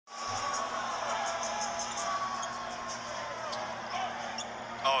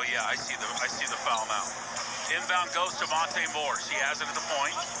Yeah, I see the foul now. Inbound goes to Monte Morris. He has it at the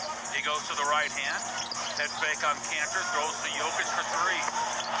point. He goes to the right hand. Head fake on Cantor. Throws to Jokic for three.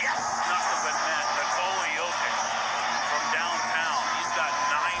 Yes! Nothing but net. Nikola Jokic from downtown. He's got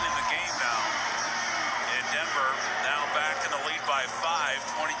 9 in the game now. And Denver now back in the lead by 5,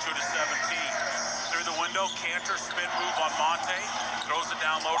 22-17. Through the window, Cantor spin move on Monte. Throws it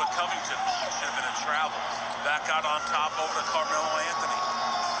down low to Covington. Should have been a travel. Back out on top over to Carmelo Anthony.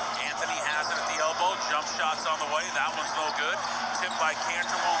 Anthony has it at the elbow. Jump shots on the way. That one's no good. Tipped by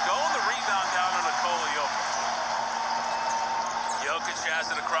Cantor won't go. And the rebound down to Nikola Jokic. Jokic has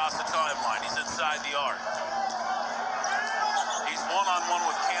it across the timeline. He's inside the arc. He's one-on-one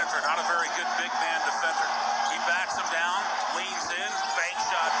with Cantor. Not a very good big man defender. He backs him down, leans in, bank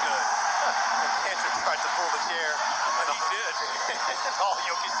shot good. Cantor tried to pull the chair. But he did. All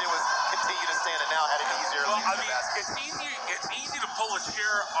Jokic did was continue to stand it now. Had it easier. Well, I mean, it's easy to pull a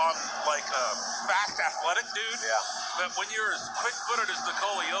chair on like a fast athletic dude. Yeah. But when you're as quick-footed as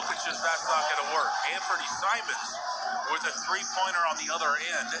Nikola Jokic is, that's not going to work. Anthony Simons with a three-pointer on the other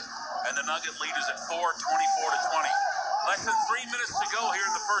end, and the Nugget lead is at 4, 24-20. Less than 3 minutes to go here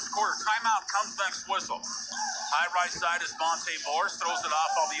in the first quarter. Timeout comes next whistle. High right side is Monte Morris. Throws it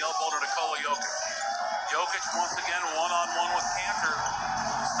off on the elbow to Nikola Jokic. Jokic once again one-on-one with Cantor.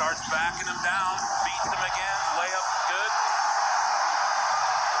 Starts backing him down. Beats him again. Layup good.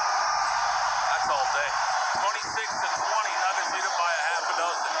 That's all day. 26-20. Nuggets lead it by a half a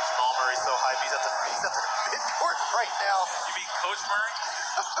dozen. Jamal Murray's so hype. He's at the midcourt right now. You mean Coach Murray?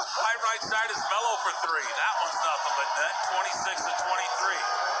 High right side is Melo for three. That one's nothing but net.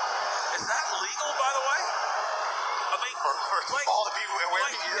 26-23. Is that legal, by the way? I mean, For like, ball to be where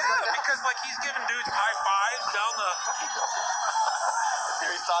he is right now. because like he's giving dudes high fives down the.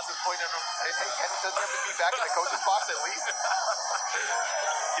 Terry Stotts is pointing at him saying, hey, Kenny doesn't have to be back in the coach's box at least.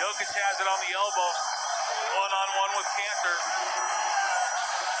 Jokic has it on the elbow. One-on-one with Cantor.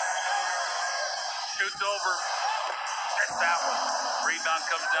 Shoots over. That's that one. Rebound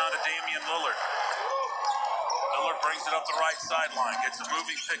comes down to Damian Lillard. Lillard brings it up the right sideline. Gets a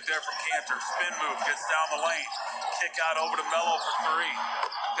moving pick there from Cantor. Spin move. Gets down the lane. Kick out over to Melo for three.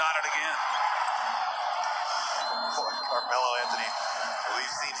 Got it again. Carmelo Anthony.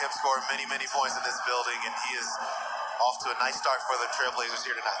 We've seen him score many, many points in this building, and he is off to a nice start for the Trailblazers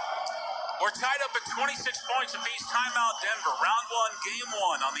here tonight. We're tied up at 26 points apiece. Timeout Denver. Round 1, game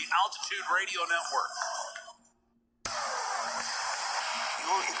 1 on the Altitude Radio Network.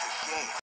 You're in the game.